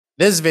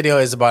This video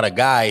is about a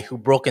guy who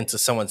broke into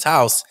someone's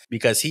house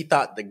because he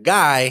thought the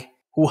guy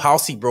whose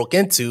house he broke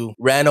into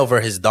ran over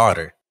his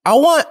daughter. I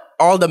want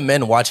all the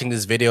men watching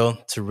this video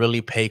to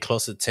really pay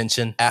close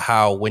attention at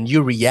how when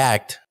you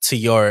react to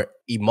your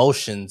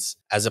emotions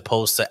as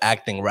opposed to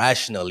acting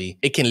rationally,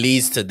 it can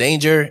lead to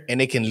danger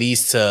and it can lead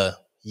to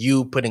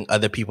you putting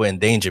other people in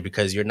danger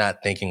because you're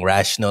not thinking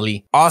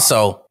rationally.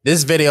 Also,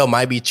 this video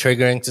might be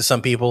triggering to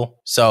some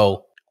people,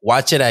 so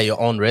watch it at your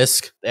own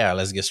risk. Yeah,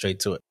 let's get straight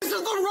to it. This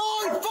is the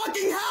wrong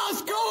fucking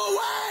house! Go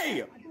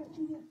away!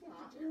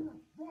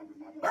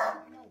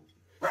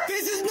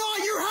 This is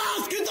not your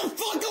house! Get the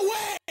fuck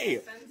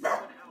away!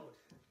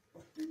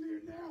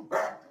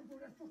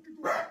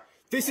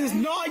 This is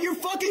not your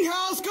fucking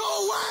house!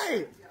 Go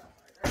away!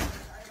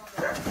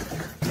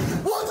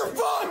 What the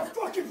fuck?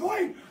 Fucking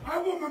plane! I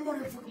want my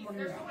money. Fucking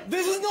money now.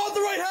 This is not the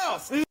right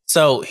house!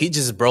 So he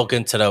just broke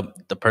into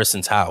the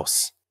person's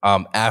house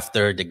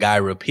after the guy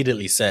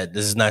repeatedly said,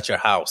 "This is not your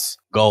house.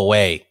 Go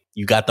away.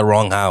 You got the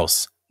wrong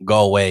house. Go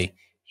away."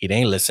 He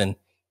didn't listen.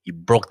 He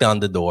broke down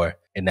the door,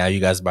 and now you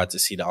guys about to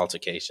see the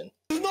altercation.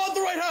 This is not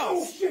the right house!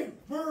 Oh shit!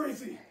 Where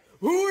is he?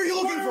 Who are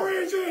you looking for?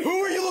 Where is he? Who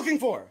are you looking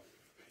for?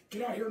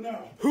 Get out here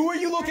now. Who are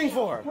you looking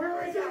for?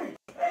 Where is he?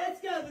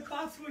 Let's go. The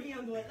cops will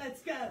handle it.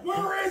 Let's go.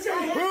 Where is he? I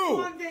have Who? you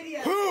on video.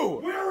 Who?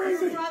 Where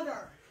is Your he? brother.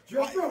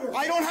 Your brother.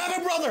 I don't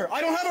have a brother! I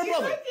don't have a You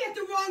brother! might be at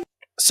the wrong.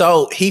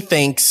 So he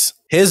thinks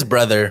his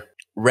brother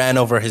ran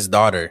over his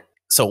daughter.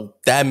 So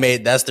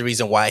that's the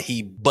reason why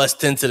he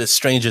bust into the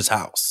stranger's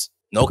house.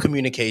 No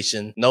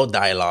communication, no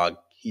dialogue.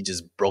 He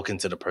just broke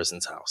into the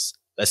person's house.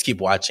 Let's keep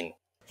watching.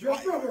 Your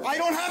brother. I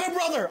don't have a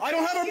brother! I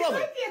don't have a You brother!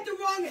 might be at the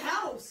wrong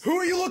house. Who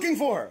are you looking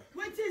for?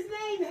 What's his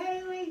name,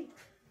 Haley?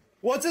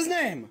 What's his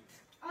name?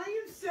 I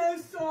am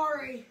so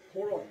sorry.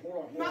 Hold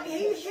on.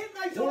 He hit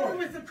my daughter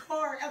with a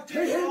car after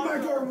He hit my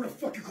daughter. daughter with a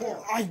fucking car.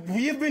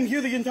 We have been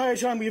here the entire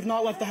time. We have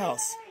not left the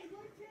house.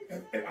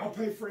 And I'll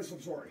pay for this.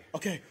 I'm sorry.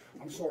 Okay.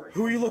 I'm sorry.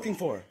 Who are you looking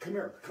for? Come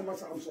here. Come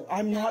outside. I'm sorry.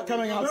 I'm not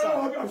coming No,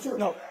 outside. I'm sorry.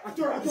 No. I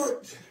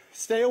thought.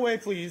 Stay away,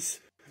 please.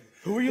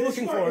 Who are you It's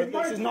looking fine,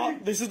 for? it might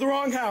be. This is the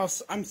wrong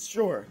house, I'm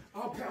sure.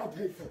 I'll pay for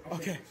it. I'll pay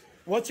Okay. for it.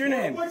 What's your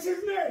name? What's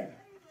his name?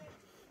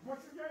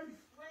 What's his name?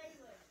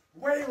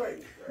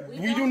 Waylon.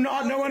 We do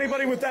not know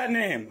anybody with that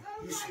name.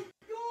 Oh my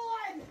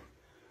god!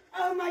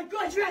 Oh my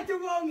god, you're at the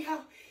wrong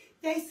house.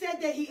 They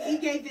said that he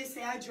gave this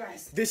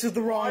address. This is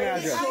the wrong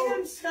address. I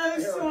am so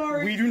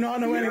sorry. We do not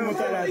know anyone with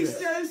that I'm address.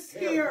 so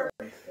scared.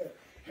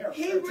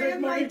 He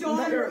ran my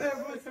daughter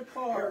over with a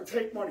car.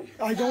 Take money.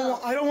 I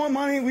don't want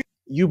money.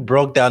 You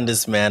broke down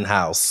this man's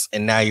house,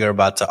 and now you're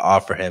about to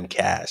offer him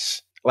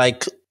cash.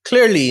 Like,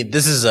 clearly,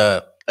 this is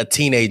a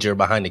teenager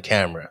behind the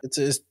camera.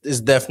 It's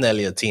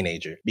definitely a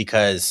teenager,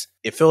 because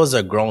if it was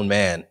a grown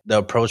man, the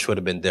approach would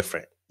have been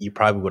different. You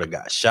probably would have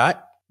got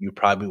shot. You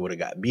probably would have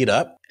got beat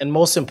up. And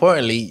most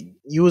importantly,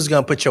 you was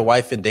going to put your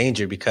wife in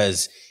danger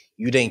because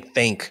you didn't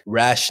think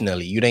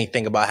rationally. You didn't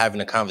think about having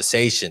a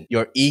conversation.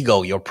 Your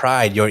ego, your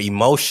pride, your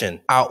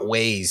emotion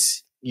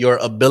outweighs your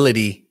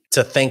ability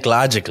to think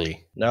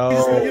logically. No.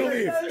 I'm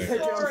Take so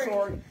it. I'm sorry.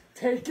 sorry.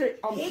 Take it.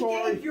 I'm He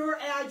sorry. gave your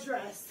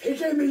address. He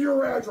gave me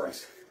your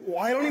address.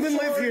 I don't even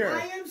live I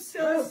here. am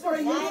so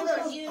sorry. Why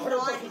would you not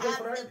 $100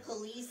 have the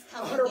police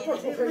coming 100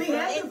 bucks in? will pay We for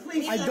have it. the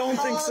police. I don't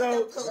think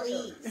so. The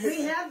police.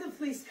 We have the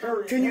police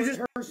coming. Can you just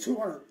Here's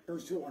 200.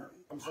 Here's 200.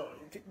 I'm sorry.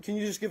 can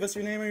you just give us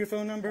your name or your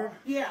phone number?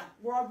 Yeah,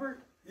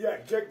 Robert. Yeah,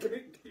 give me.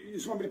 You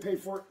just want me to pay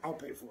for it? I'll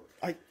pay for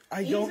it.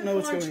 I He's don't a know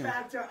what's going on.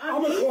 contractor.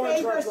 I'm a He gave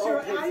us contractor. your-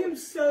 I'll pay I for am it.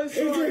 so He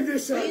gave sorry.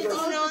 this You address.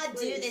 do not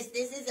do this.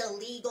 This is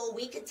illegal.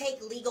 We could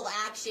take legal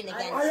action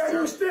against I you.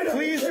 understand.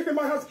 Please- He came in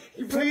my house.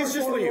 He ran Please my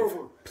just daughter leave.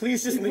 over.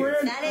 Please just He leave.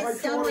 ran That my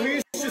is something daughter-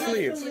 Please just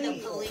leave. to the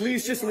police.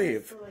 Please just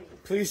leave.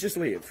 Please just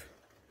leave.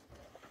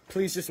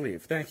 Please just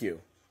leave. Thank you.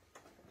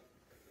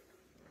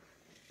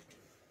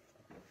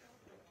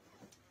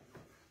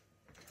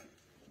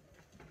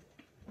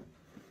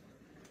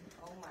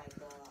 Oh my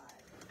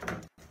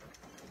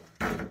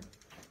god.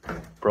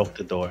 Broke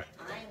the door.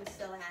 I am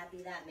so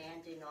happy that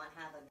man did not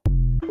have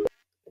a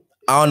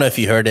I don't know if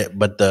you heard it,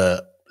 but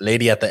the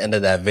lady at the end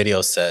of that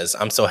video says,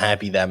 "I'm so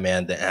happy that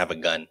man didn't have a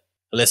gun."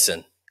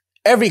 Listen,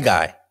 every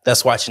guy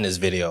that's watching this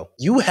video,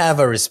 you have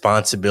a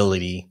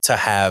responsibility to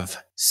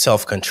have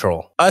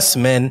self-control. Us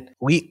men,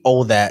 we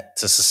owe that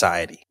to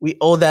society. We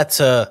owe that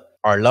to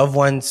our loved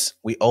ones.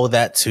 We owe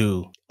that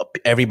to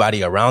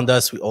everybody around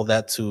us. We owe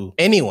that to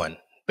anyone,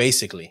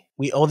 basically.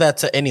 We owe that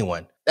to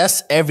anyone.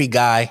 That's every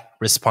guy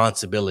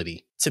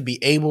responsibility, to be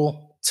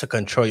able to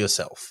control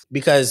yourself.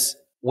 Because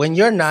when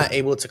you're not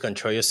able to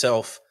control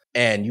yourself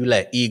and you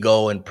let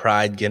ego and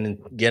pride get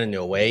in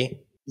your way,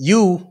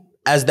 you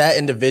as that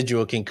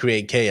individual can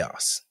create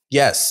chaos.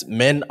 Yes,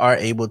 men are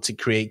able to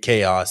create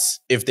chaos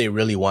if they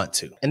really want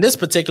to. In this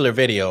particular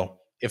video,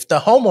 if the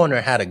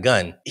homeowner had a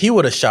gun, he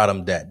would have shot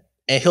him dead.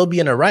 And he'll be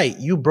in the right.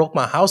 You broke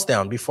my house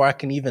down before I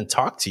can even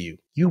talk to you.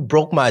 You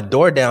broke my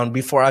door down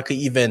before I could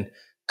even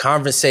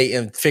conversate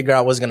and figure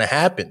out what's going to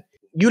happen.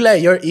 You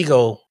let your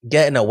ego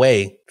get in the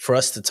way for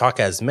us to talk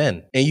as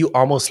men, and you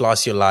almost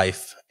lost your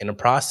life in the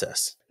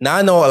process. Now,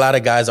 I know a lot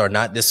of guys are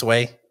not this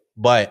way,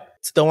 but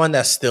it's the one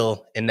that's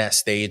still in that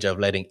stage of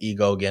letting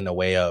ego get in the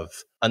way of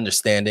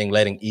understanding,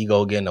 letting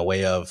ego get in the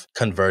way of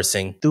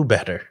conversing. Do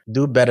better.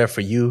 Do better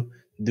for you.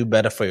 Do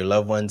better for your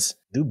loved ones.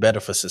 Do better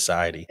for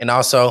society. And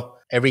also,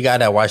 every guy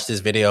that watched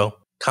this video,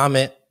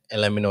 comment and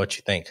let me know what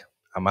you think.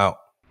 I'm out.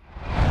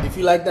 If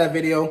you like that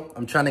video,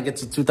 I'm trying to get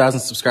to 2,000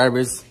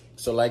 subscribers.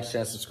 So like,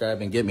 share,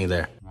 subscribe, and get me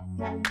there.